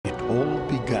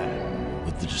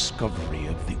discovery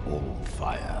of the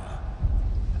All-Fire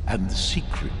and the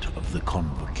secret of the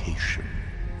Convocation.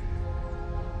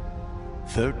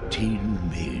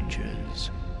 13 mages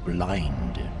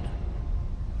blinded,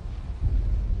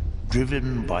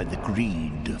 driven by the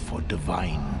greed for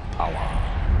divine power,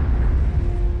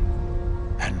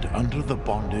 and under the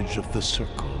bondage of the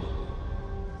Circle,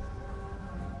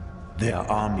 their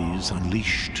armies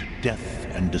unleashed death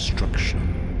and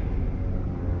destruction,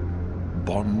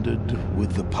 bonded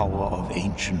with the power of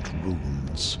ancient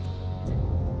runes,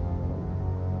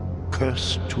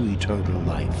 cursed to eternal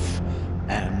life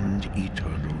and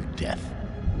eternal death.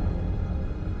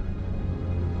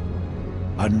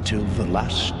 Until the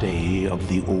last day of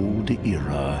the old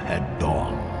era had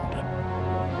dawned.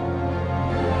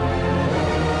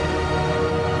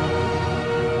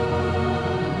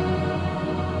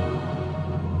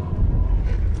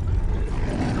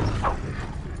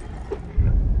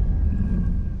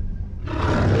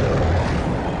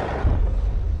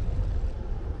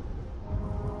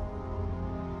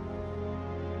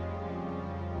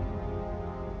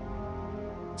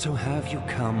 So have you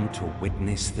come to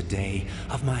witness the day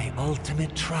of my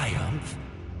ultimate triumph,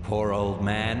 poor old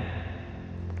man?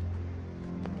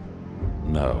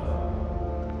 No.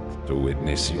 To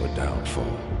witness your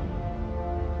downfall.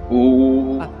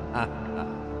 Ooh.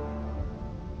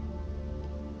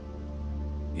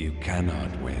 You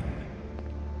cannot win.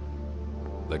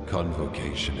 The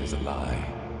Convocation is a lie.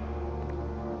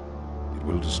 It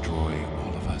will destroy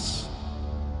all of us.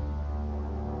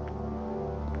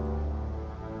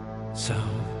 So...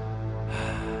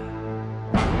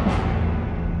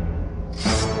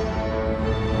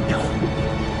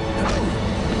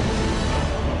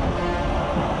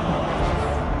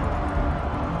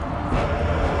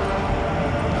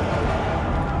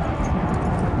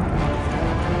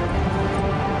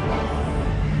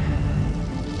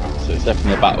 So it's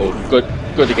definitely a battle of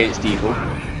good against evil.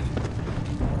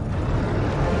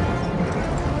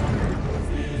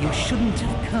 You shouldn't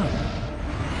have come.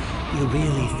 You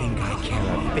really think I care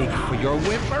a fig for your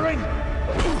whimpering?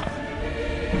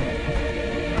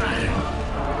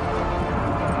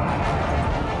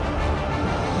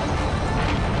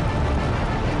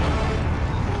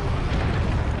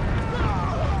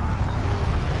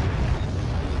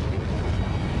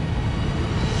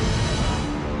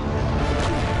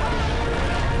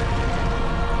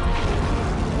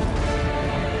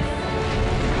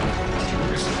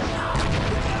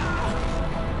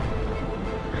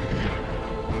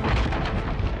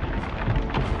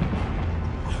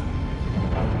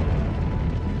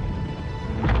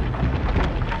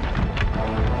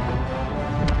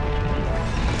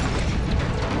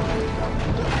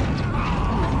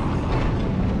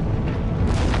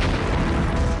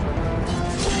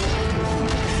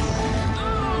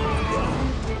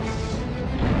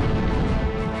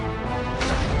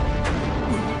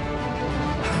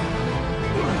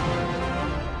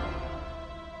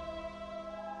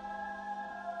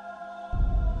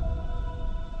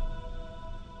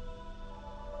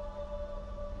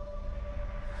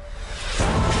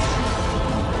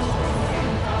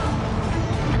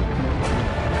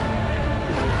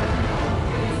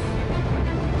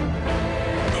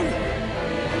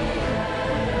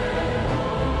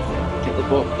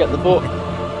 Get the book.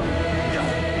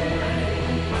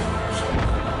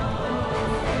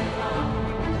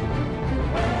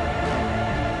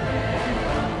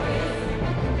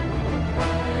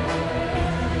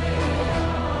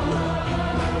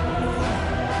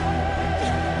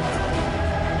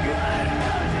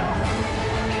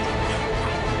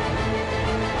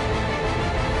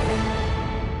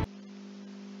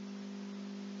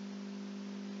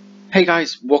 Hey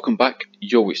guys, welcome back.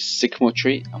 You're with Sycamore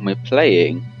Tree and we're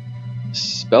playing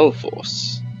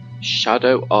Spellforce,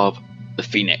 Shadow of the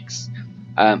Phoenix.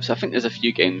 So I think there's a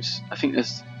few games. I think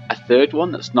there's a third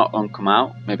one that's not long come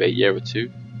out, maybe a year or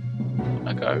two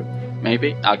ago,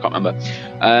 maybe, I can't remember.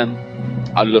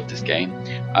 I love this game.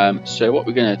 So what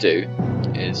we're going to do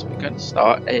is we're going to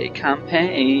start a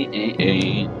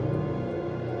campaign.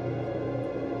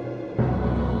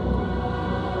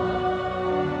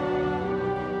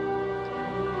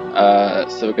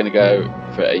 So we're going to go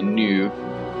for a new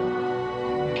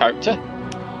character.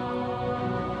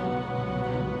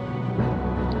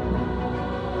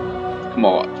 Come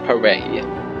on, hooray.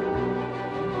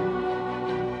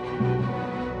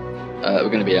 We're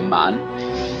going to be a man.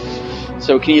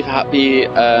 So can you be,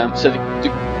 so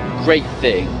the great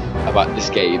thing about this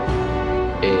game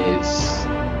is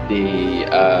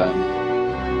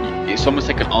it's almost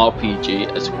like an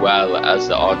RPG as well as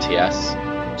the RTS.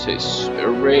 So it's a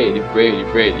really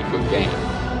good game.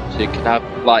 So you could have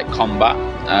like combat,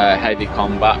 heavy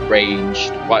combat,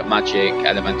 ranged, white magic,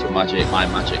 elemental magic,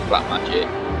 iron magic, black magic,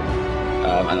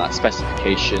 and like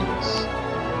specifications.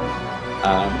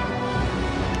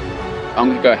 I'm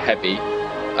going to go heavy,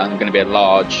 and I'm going to be a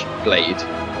large blade.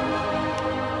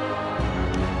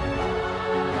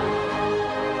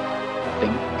 I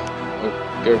think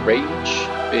we'll go range,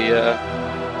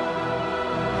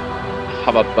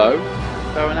 have a bow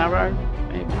and arrow,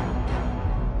 maybe.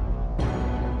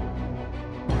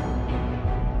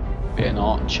 Be an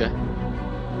archer.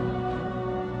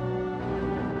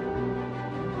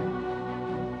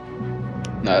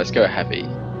 No, let's go heavy.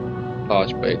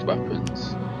 Large blade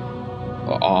weapons.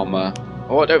 Or armor.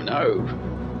 Oh, I don't know.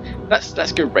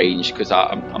 Let's go ranged because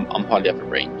I'm hardly ever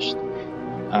ranged.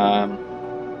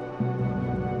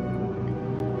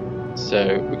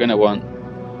 So we're going to want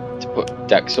to put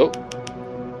dex up.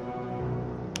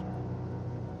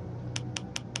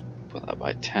 Put that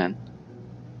by 10.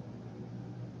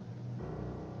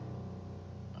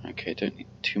 Okay, don't need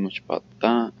too much about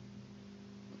that.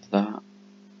 That.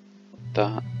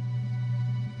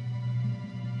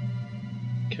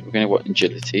 Okay, we're going to want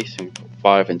agility, so we put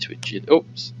 5 into agility.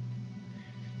 Oops.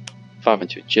 5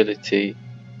 into agility.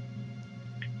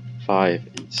 5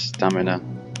 in stamina.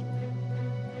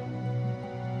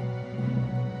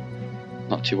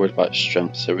 Not too worried about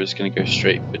strength, so we're just going to go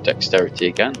straight for dexterity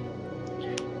again.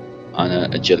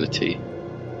 And agility.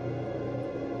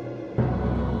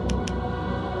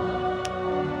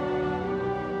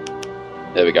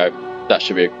 There we go. That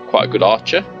should be quite a good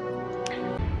archer.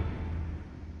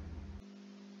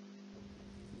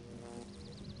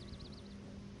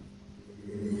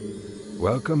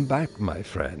 Welcome back, my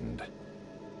friend.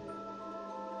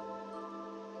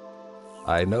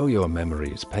 I know your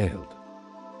memory is paled.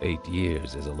 8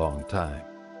 years is a long time.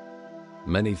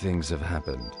 Many things have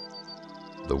happened.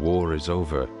 The war is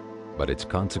over, but its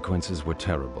consequences were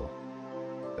terrible.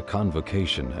 The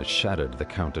convocation has shattered the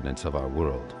countenance of our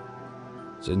world.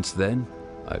 Since then,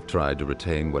 I've tried to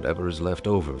retain whatever is left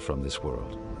over from this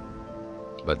world.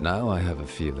 But now I have a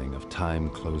feeling of time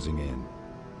closing in.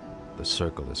 The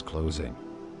circle is closing,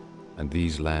 and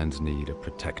these lands need a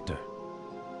protector.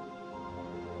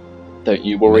 Don't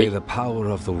you worry. May the power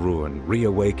of the ruin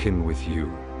reawaken with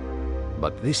you.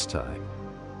 But this time,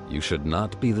 you should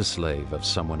not be the slave of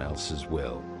someone else's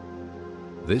will.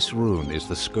 This rune is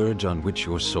the scourge on which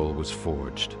your soul was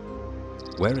forged.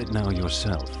 Wear it now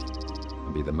yourself,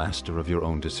 and be the master of your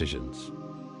own decisions.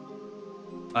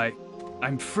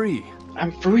 I'm free.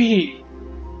 I'm free!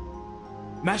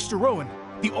 Master Rohan,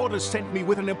 the Orders sent me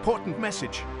with an important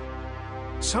message.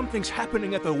 Something's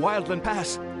happening at the Wildland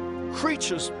Pass.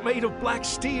 Creatures made of black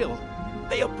steel.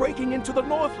 They are breaking into the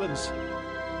Northlands.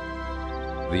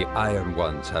 The Iron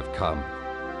Ones have come.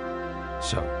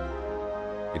 So,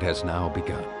 it has now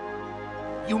begun.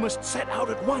 You must set out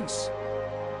at once.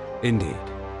 Indeed.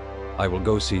 I will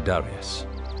go see Darius.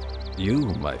 You,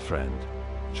 my friend,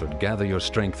 should gather your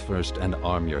strength first and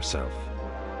arm yourself.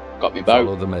 Got me bow.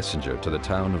 Follow the messenger to the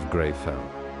town of Greyfell.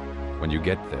 When you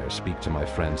get there, speak to my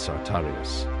friend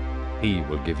Sartarius. He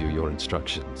will give you your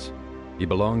instructions. He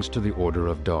belongs to the Order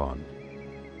of Dawn.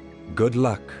 Good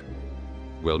luck.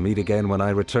 We'll meet again when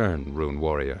I return, Rune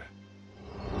Warrior.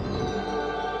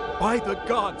 By the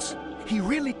gods! He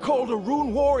really called a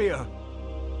Rune Warrior!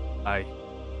 I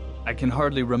can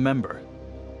hardly remember.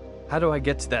 How do I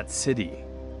get to that city,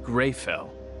 Greyfell?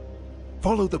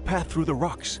 Follow the path through the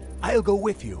rocks. I'll go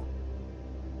with you.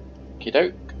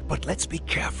 Okey-doke. But let's be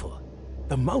careful.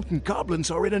 The mountain goblins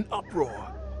are in an uproar.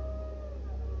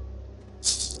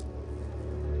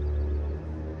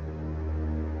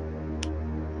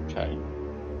 Okay.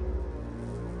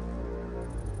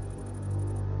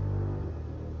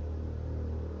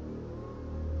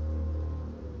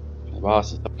 A while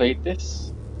since I played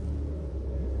this.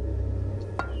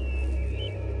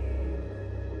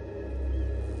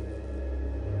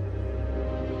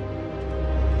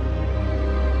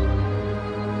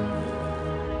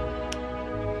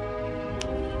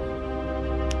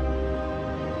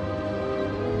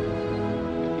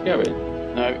 Going?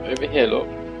 No, over here, look.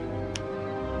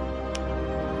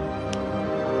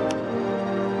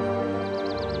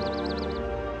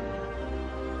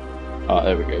 Ah,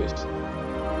 there we go.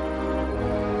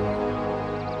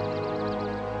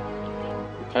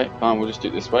 Okay, fine, we'll just do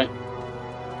it this way.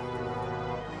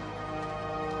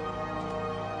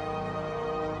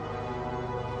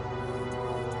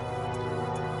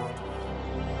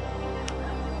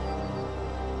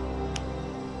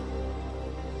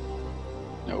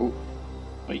 No.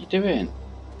 What are you doing?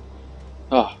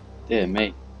 Oh, dear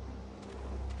me.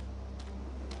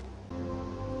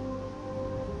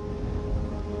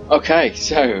 Okay,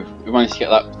 so we managed to get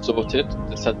that sorted.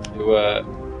 Just had to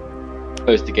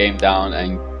close the game down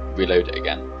and reload it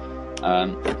again.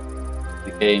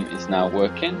 The game is now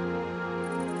working,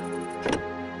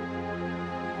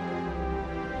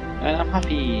 and I'm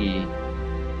happy.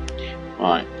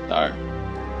 Right, so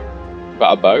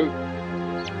got a bow.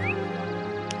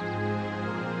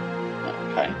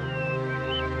 Okay,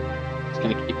 just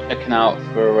gonna keep checking out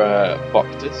for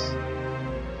boxes.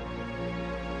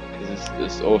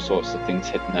 There's all sorts of things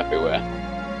hidden everywhere.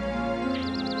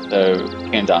 So we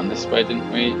came down this way,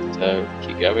 didn't we? So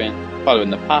keep going, following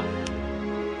the path,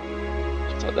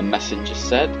 just like the messenger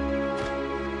said.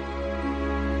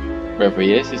 Wherever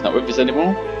he is, he's not with us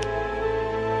anymore.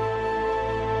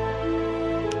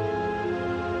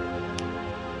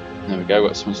 There we go,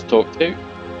 got someone to talk to.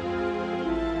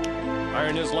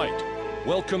 Iron is light.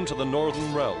 Welcome to the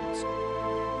Northern Realms.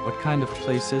 What kind of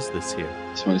place is this here?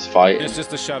 Someone's fighting. This is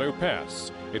the Shadow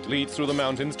Pass. It leads through the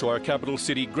mountains to our capital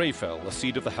city, Greyfell, the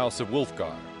seat of the House of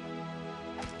Wolfgar.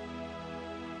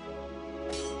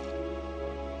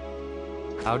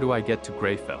 How do I get to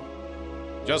Greyfell?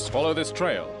 Just follow this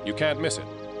trail. You can't miss it.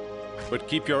 But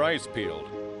keep your eyes peeled.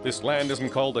 This land isn't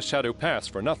called the Shadow Pass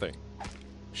for nothing.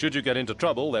 Should you get into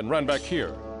trouble, then run back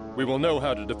here. We will know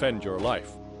how to defend your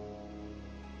life.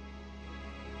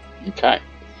 Okay.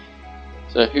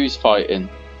 So who's fighting?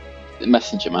 The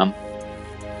messenger man.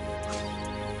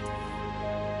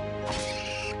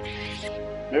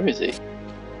 Where is he?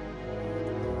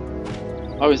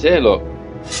 Oh, he's here, look.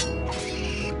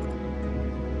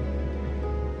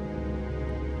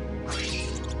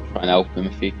 Try and help him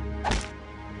if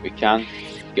we can.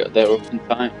 Get there up in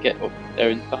time. Get up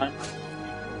there in time.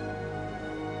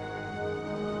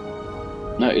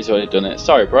 No, he's already done it.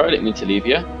 Sorry, bro. I didn't mean to leave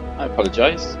you. I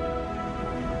apologise.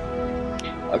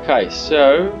 Okay,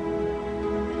 so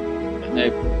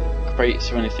no crates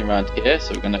or anything around here,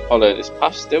 so we're going to follow this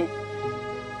path still.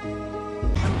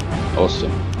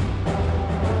 Awesome.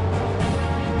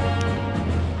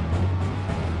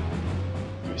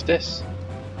 Who's this?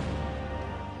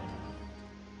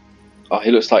 Oh,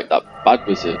 he looks like that bad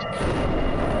wizard.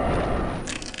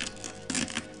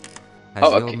 Has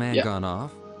the old man gone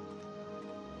off?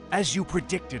 As you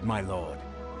predicted, my lord.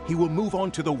 He will move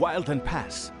on to the Wildland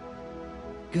Pass.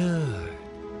 Good.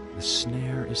 The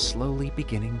snare is slowly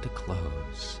beginning to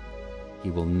close.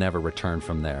 He will never return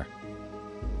from there.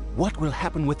 What will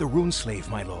happen with the rune slave,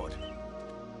 my lord?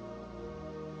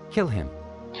 Kill him.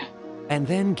 And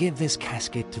then give this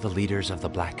casket to the leaders of the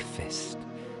Black Fist.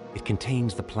 It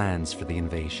contains the plans for the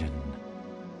invasion.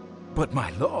 But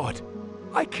my lord,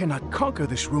 I cannot conquer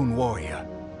this rune warrior.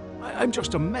 I'm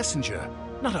just a messenger,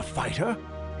 not a fighter.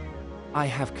 I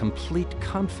have complete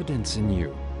confidence in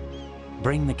you.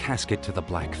 Bring the casket to the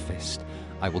Black Fist.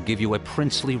 I will give you a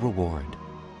princely reward.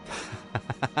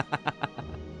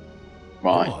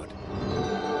 Right. Lord.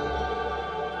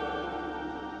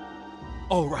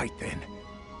 All right then.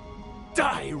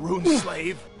 Die, rune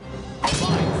slave.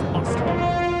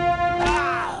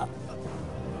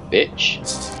 Bitch.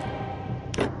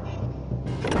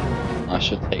 I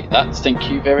should take that.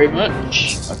 Thank you very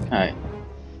much. Okay.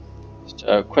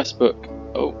 So, quest book.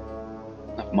 Oh,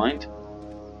 never mind.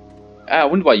 I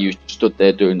wonder why you stood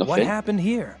there doing nothing. What happened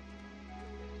here?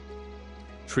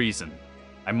 Treason.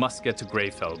 I must get to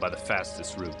Greyfell by the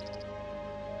fastest route.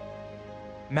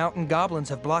 Mountain goblins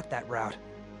have blocked that route.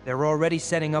 They're already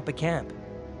setting up a camp.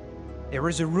 There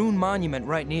is a rune monument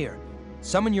right near.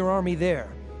 Summon your army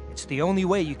there. It's the only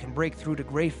way you can break through to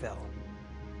Greyfell.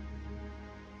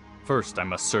 First, I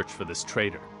must search for this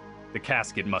traitor. The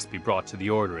casket must be brought to the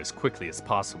Order as quickly as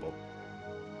possible.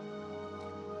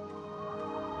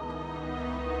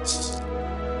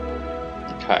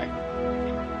 Okay.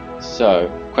 So,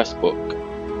 quest book.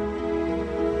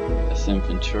 That's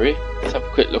inventory. Let's have a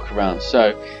quick look around.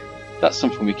 So, that's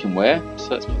something we can wear. So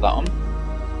let's put that on.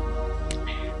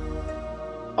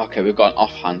 Okay, we've got an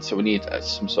offhand, so we need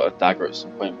some sort of dagger at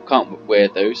some point. We can't wear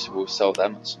those, so we'll sell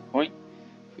them at some point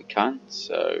if we can.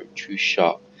 So, true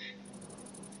shot.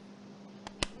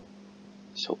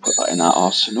 So we'll put that in our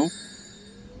arsenal.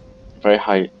 Very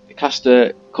high. The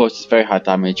caster causes very high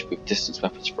damage with distance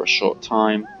weapons for a short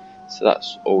time, so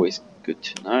that's always good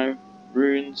to know.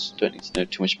 Runes, don't need to know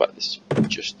too much about this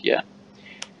just yet.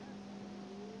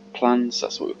 Plans,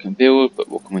 that's what we can build, but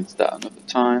we'll come into that another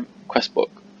time. Quest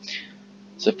book.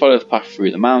 So follow the path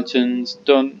through the mountains,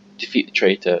 done. Defeat the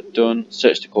traitor, done.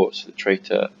 Search the corpse for the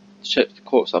traitor, search the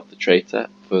corpse of the traitor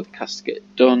for the casket,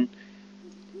 done.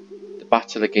 The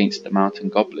battle against the mountain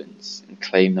goblins and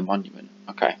claim the monument.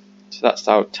 Okay, so that's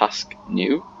our task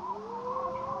new.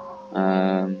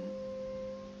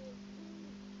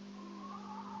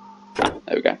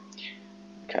 There we go.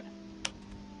 Okay.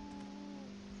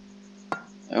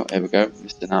 Oh, here we go.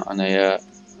 Missing out on a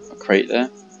crate there.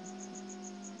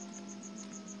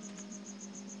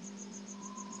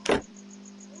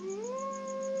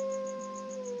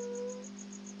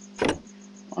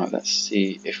 Right, let's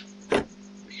see if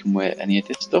we can wear any of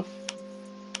this stuff.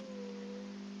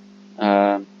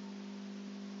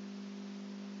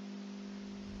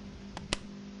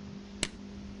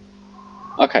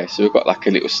 Okay, so we've got like a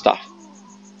little staff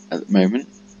at the moment.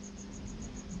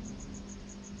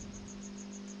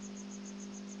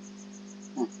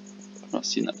 Oh, I've not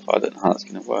seen that before. I don't know how that's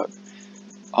going to work.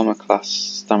 Armor class,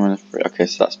 stamina 3. Okay,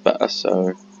 so that's better.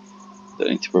 So don't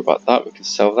need to worry about that. We can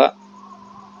sell that.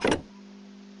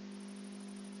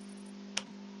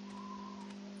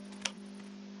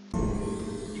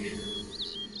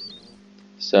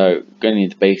 So going to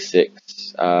need the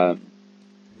basics.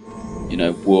 You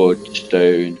know, wood,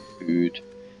 stone, food,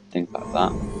 things like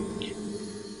that.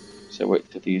 So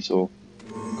wait till these all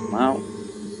come out.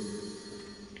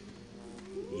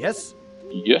 Yes?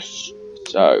 Yes.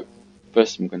 So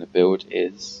first thing I'm going to build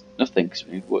is nothing because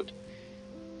we need wood.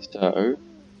 So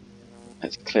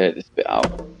let's clear this bit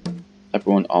out.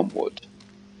 Everyone on wood.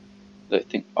 I don't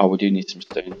think. Oh, we do need some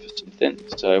stone for something.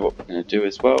 So what we're going to do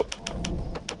as well,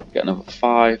 get another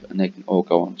 5, and they can all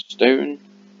go on stone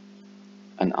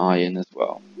and iron as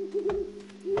well.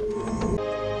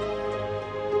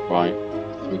 Right,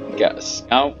 so we can get a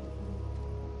scout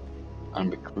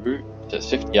and recruit. So it's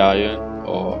 50 iron,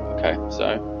 or okay,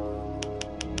 so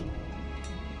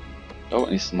oh,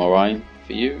 I need some more iron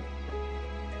for you.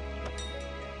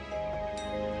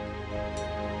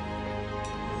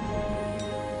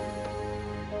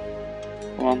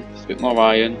 Come on, just a bit more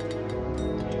iron.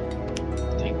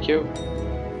 Thank you.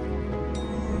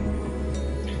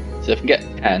 So if I can get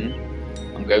 10,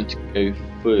 I'm going to go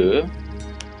for.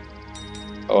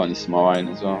 Oh, I need some more iron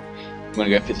as well. I'm going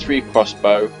to go for 3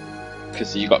 crossbow,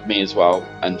 because you got me as well,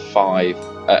 and 5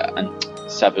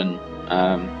 and 7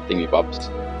 thingy bobs,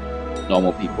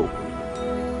 normal people.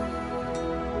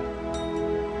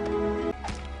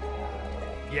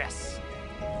 Yes.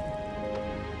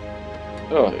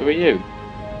 Oh, who are you?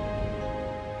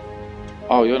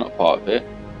 Oh, you're not part of it.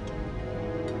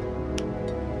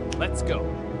 Let's go.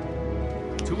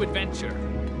 To adventure.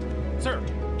 Sir.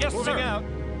 Yes, Moving sir. out.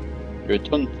 You're a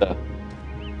hunter.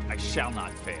 I shall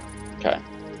not fail. Okay,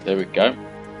 there we go.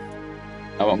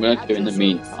 Now what I'm going to do in the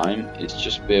meantime is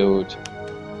just build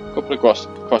a couple of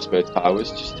crossbow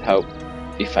towers just to help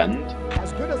defend.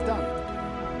 As good as done.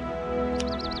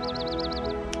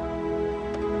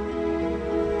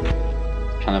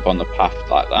 Kind of on the path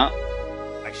like that.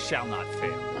 I shall not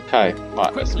fail. Okay,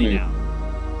 right, let's Quickly move. now.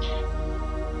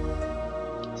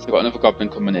 So we've got another goblin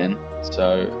coming in,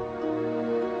 so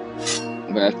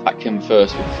I'm going to attack him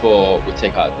first before we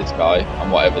take out this guy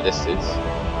and whatever this is.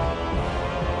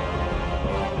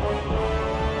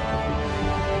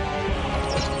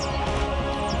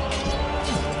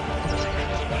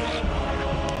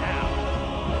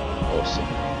 Awesome.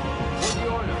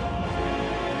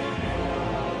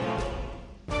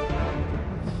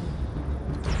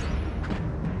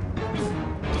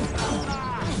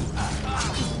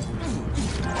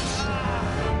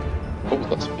 Oh, we've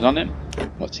got something on him.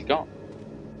 What's he got?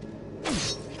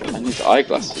 And his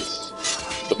eyeglasses.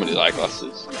 Somebody's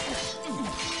eyeglasses.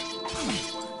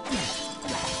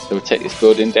 So we'll take this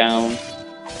building down,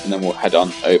 and then we'll head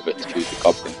on over to the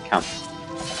goblin camp.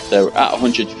 So we're at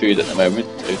 100 food at the moment,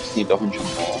 so we just need 100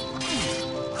 more.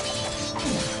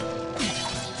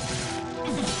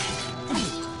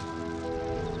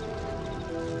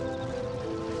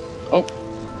 Oh,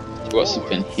 we've got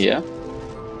something here.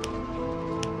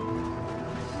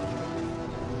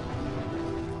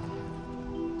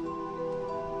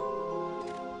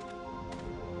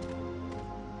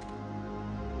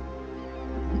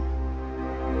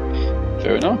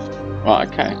 Fair enough. Right,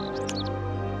 okay.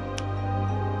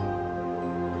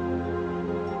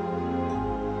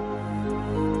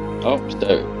 Oh, so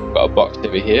we've got a box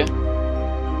over here.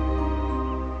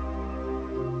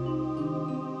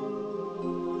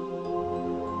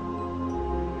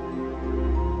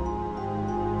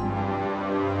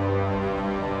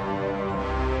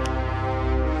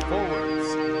 Forwards.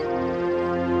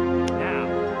 Now.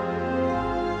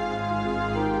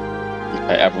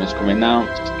 Okay, everyone's coming now,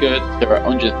 which is good. They're at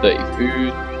 130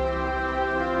 food.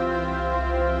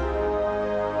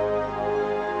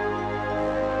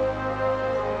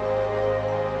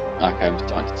 Okay, I'm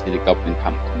starting to see the goblin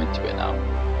camp come into it now.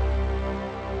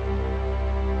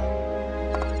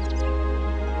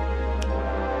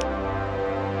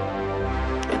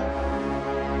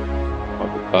 What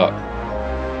we've got?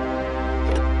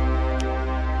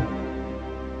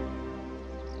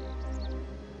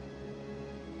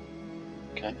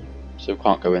 Okay, so we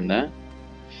can't go in there.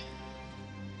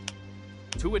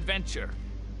 To adventure.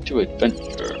 To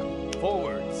adventure.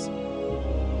 Forwards.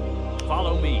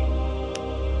 Follow me.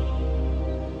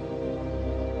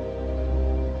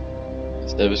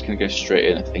 So they're just gonna go straight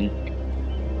in, I think.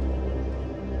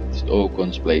 Just all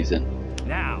guns blazing.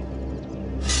 Now.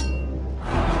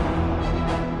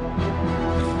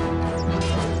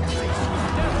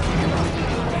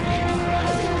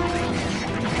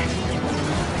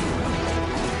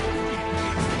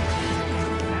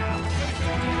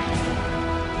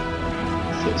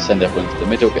 So send everyone to the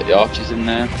middle, get the archers in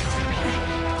there.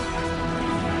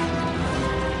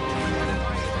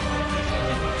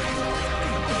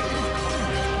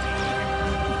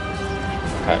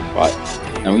 Okay, right.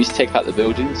 Now we need to take out the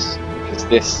buildings, because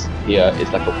this here is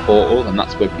like a portal, and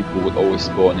that's where people would always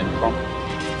spawn in from.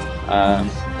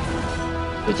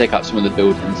 We'll take out some of the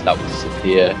buildings that will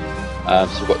disappear.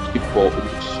 So we've got 2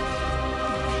 portals.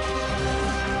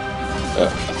 I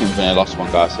think we've only lost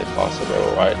 1 guy so far, so we're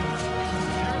alright.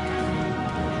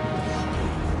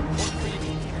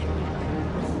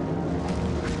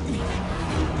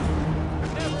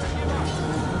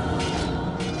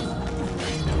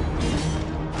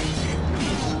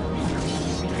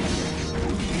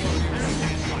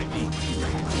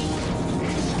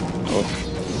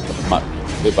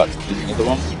 We're about to do another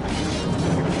one.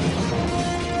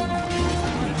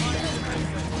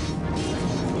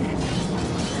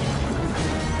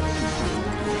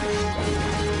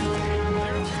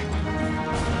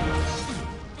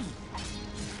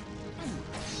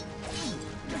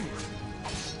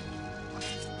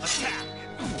 Attack.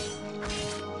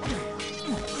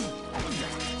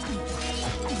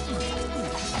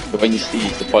 But when you see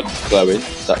the bodies glowing,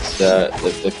 that's the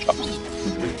traps.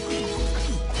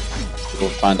 We'll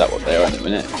find out what they are in a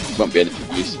minute. It won't be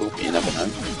anything useful, but you never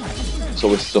know. It's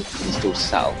always stuff you can still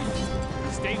sell.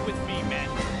 Stay with me, men.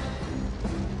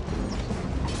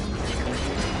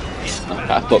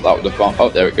 Okay, I thought that would have gone. Oh,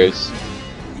 there it goes.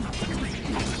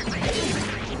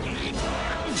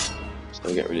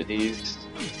 So get rid of these.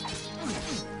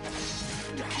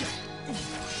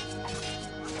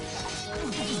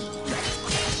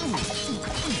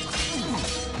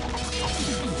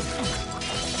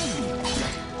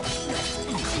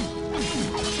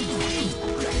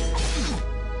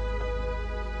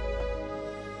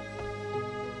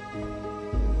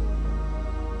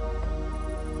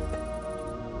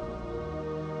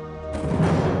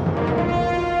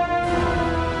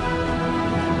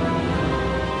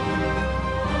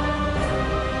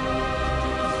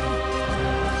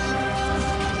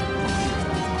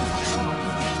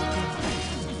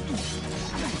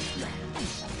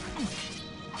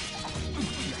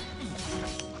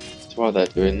 While they're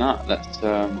doing that, let's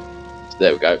so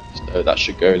there we go. So that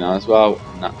should go now as well,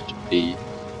 and that should be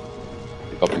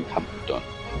the goblin camp done.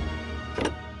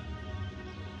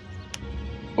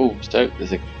 Oh, so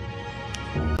there's a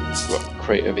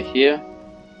crate over here.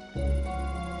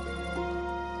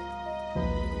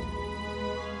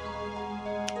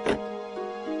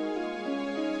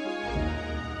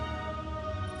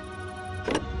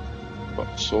 Got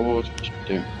a sword, which we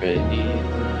don't really need.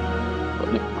 Got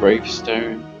another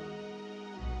gravestone.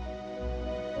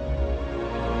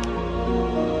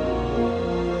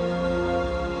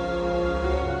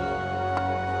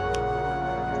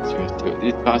 What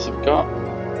these guys have got.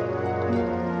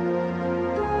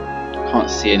 Can't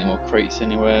see any more crates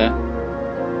anywhere.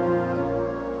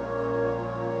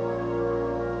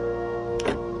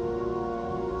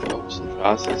 Oh, some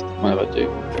trousers. What do I do?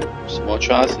 Some more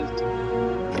trousers.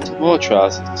 Some more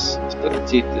trousers. So let's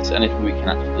see if there's anything we can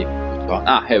actually put on.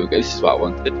 Ah, here we go. This is what I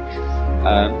wanted.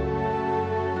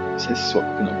 So this is what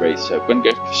we can upgrade. So we're going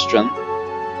to go for strength.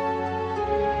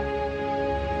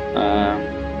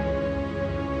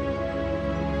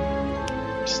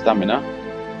 Stamina,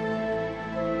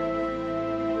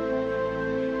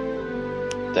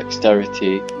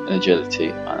 dexterity and agility,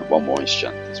 and 1 more in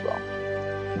strength as well.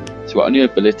 So we've got a new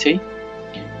ability,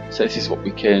 so this is what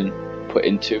we can put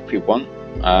into if we want.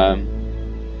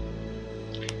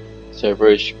 So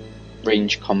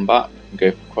range combat, we can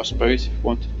go for crossbows if we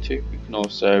wanted to. We can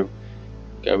also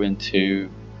go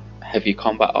into heavy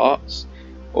combat arts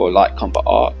or light combat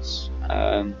arts.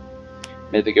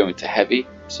 Maybe go into heavy,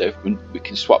 so if we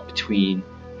can swap between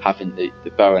having the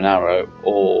bow and arrow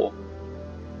or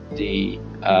the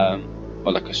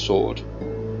or like a sword.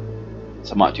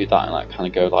 So I might do that and like kind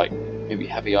of go like maybe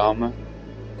heavy armor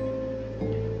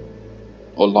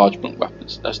or large blunt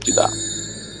weapons. Let's do that.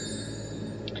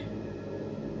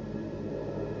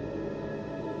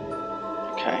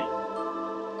 Okay.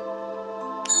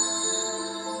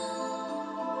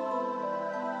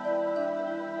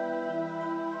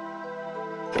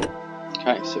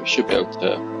 Okay, so we should be able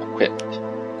to equip.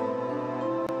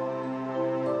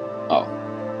 Oh,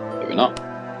 maybe not.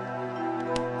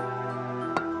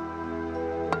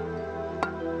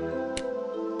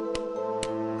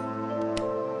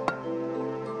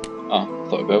 Oh, I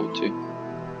thought I'd be able to.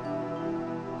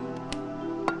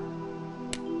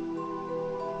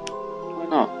 Why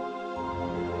not?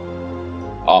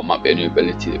 Oh, it might be a new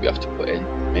ability that we have to put in,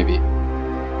 maybe.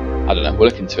 I don't know, we'll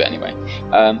look into it anyway.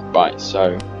 Right,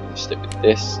 so let's stick with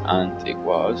this, and it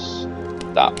was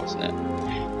that, wasn't it?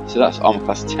 So that's armor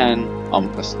class 10,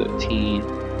 armor class 13,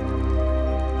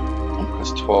 armor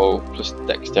class 12, plus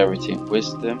dexterity and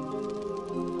wisdom.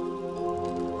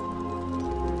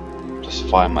 Plus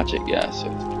fire magic, yeah, so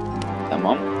them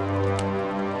on.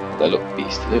 They look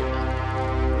beastly, look.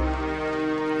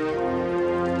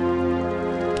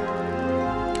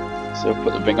 So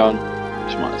put the ring on,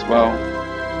 which might as well.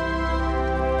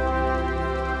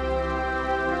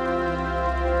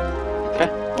 Okay,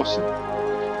 awesome.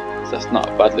 So that's not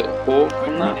a bad little haul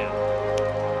from that.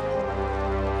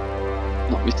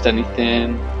 Not missed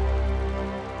anything.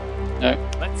 No.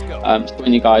 Let's go. So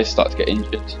when you guys start to get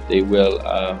injured, they will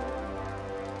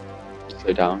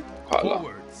slow down quite a lot.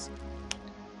 Forwards.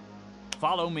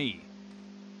 Follow me.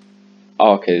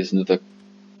 Oh, okay, there's another.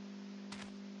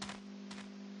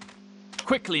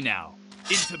 Quickly now.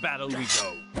 Into battle we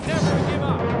go. Never give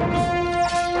up.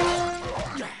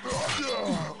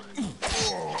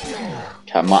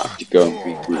 Okay, I might have to go and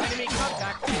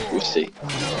regroup. We'll see.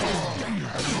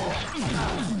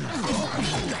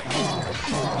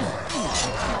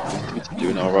 It's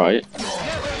doing alright.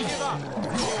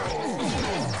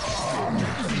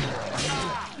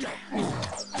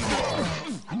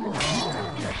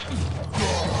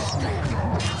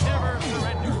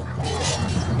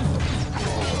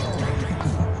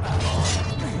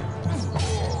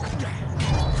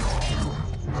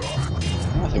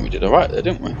 I think we did alright there,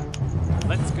 didn't we?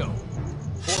 Let's go.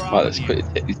 Right, let's quickly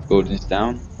take these buildings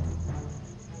down.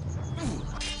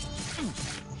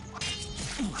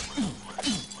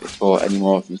 Before any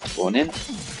more of them spawn in.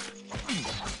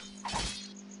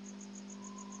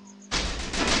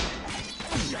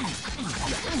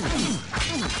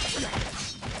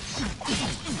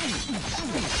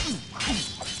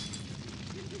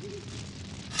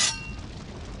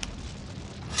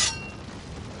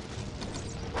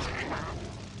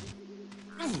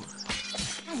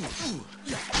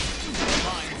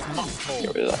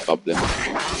 Get rid of that goblin.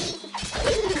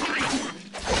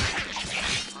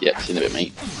 Yeah, it's in a bit,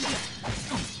 mate.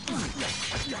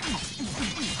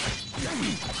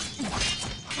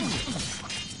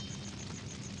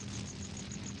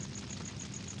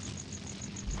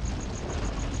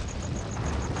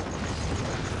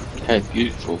 Okay,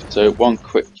 beautiful. So one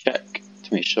quick check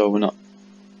to make sure we're not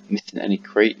missing any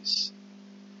crates.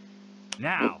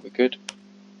 Now. Oh, we're good.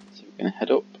 So we're gonna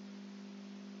head up.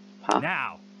 Path.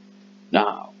 Now.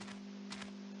 Now.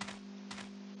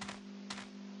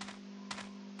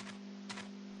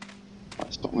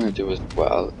 Right, so what I'm going to do as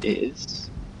well is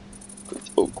going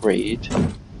to upgrade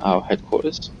our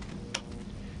headquarters.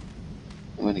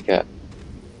 I'm going to get.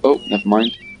 Oh, never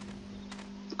mind.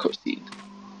 The cutscene.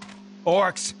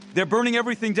 Orcs! They're burning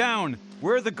everything down!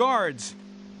 Where are the guards?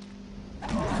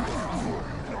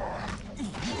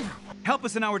 Help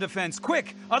us in our defense,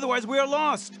 quick! Otherwise we are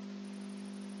lost!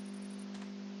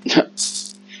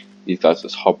 These guys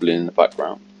just hobbling in the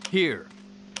background. Here.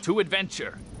 To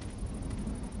adventure.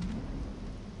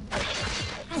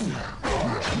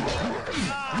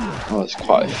 Oh, there's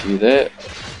quite a few there.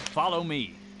 Follow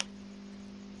me.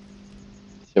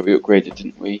 So we upgraded,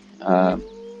 didn't we? They're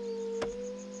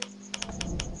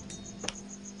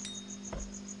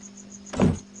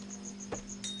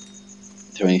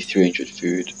only 300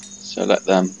 food, so let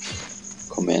them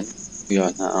come in. We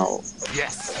are now.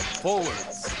 Yes. Forwards.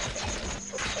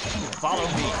 Follow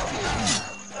me.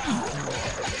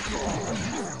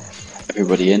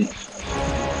 Everybody in.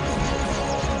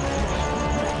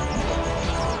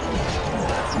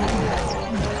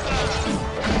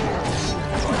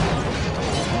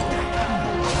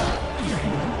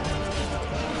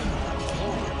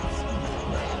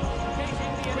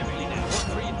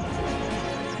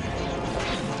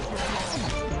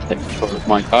 Take control of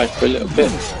my guy for a little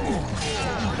bit.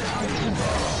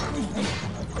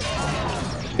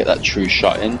 Get that true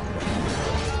shot in.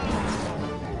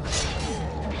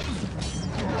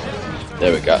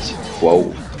 There we go.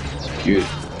 Whoa, it's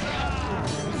beautiful.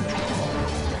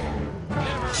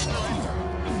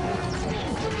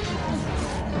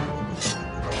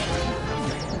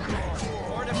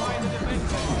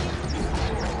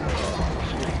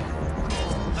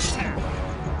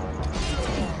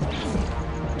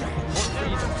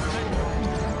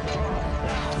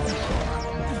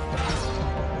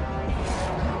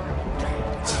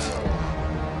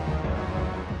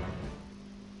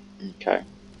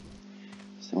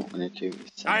 gonna do is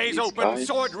send Eyes these open, guys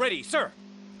sword ready, sir.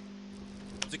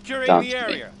 Securing down the to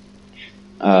area. me.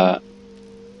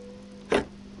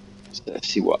 So let's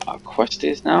see what our quest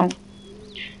is now.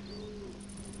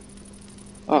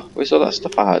 Oh, where's all that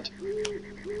stuff I had?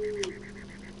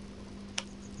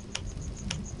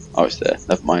 Oh, it's there.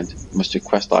 Never mind. Must be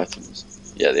quest items.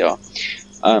 Yeah, they are.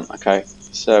 Okay,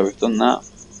 so we've done that.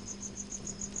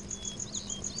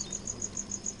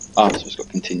 Ah, so it's got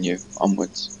to continue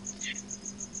onwards.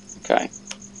 Okay.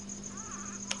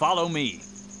 Follow me.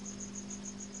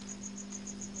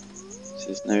 So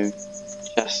there's no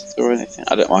chests or anything.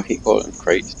 I don't know why I keep calling them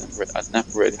crates. I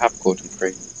never really have called them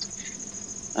crates.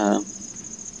 So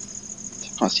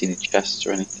I can't see any chests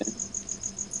or anything.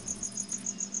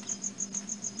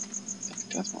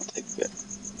 That might take a bit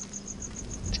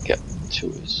to get to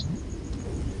us.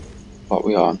 What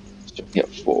we are, so we get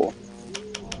 4.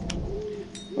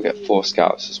 We'll get 4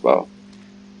 scouts as well.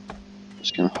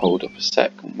 Just gonna hold up a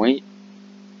sec and wait.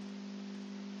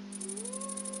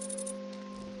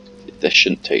 This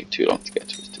shouldn't take too long to get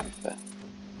to us, to be fair.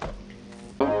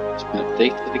 Oh, it's been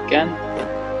updated again.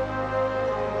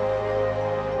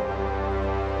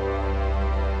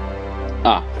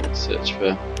 Ah, search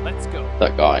for Let's go.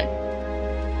 that guy.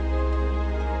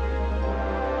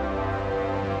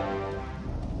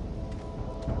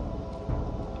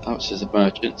 Oh, it says a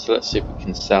merchant, so let's see if we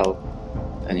can sell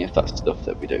any of that stuff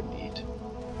that we don't need.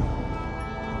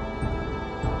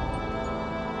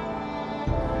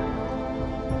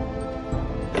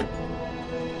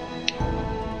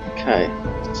 Okay,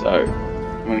 so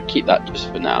I'm going to keep that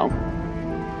just for now.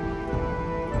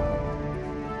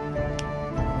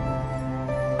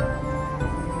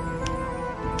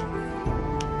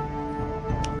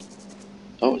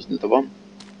 Oh, there's another one.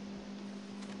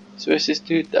 So where's this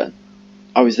dude then?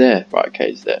 Oh, he's there. Right,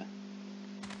 okay, he's there.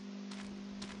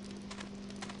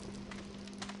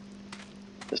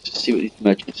 Let's just see what these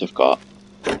merchants have got.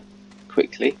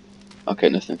 Quickly. Okay,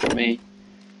 nothing for me.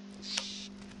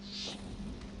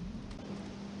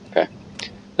 Okay.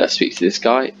 Let's speak to this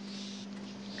guy.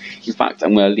 In fact,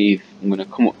 I'm going to leave. I'm going to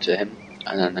come up to him,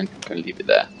 and then I'm going to leave it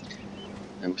there.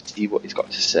 And we'll see what he's got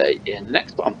to say in the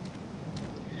next one.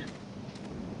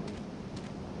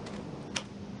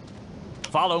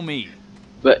 Follow me.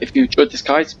 But if you enjoyed this,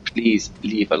 guys, please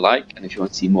leave a like, and if you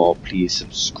want to see more, please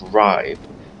subscribe.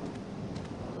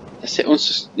 Let's hit on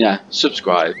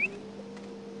subscribe.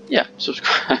 Yeah,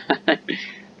 subscribe.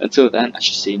 Until then, I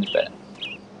shall see you in a bit.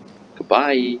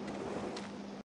 Goodbye.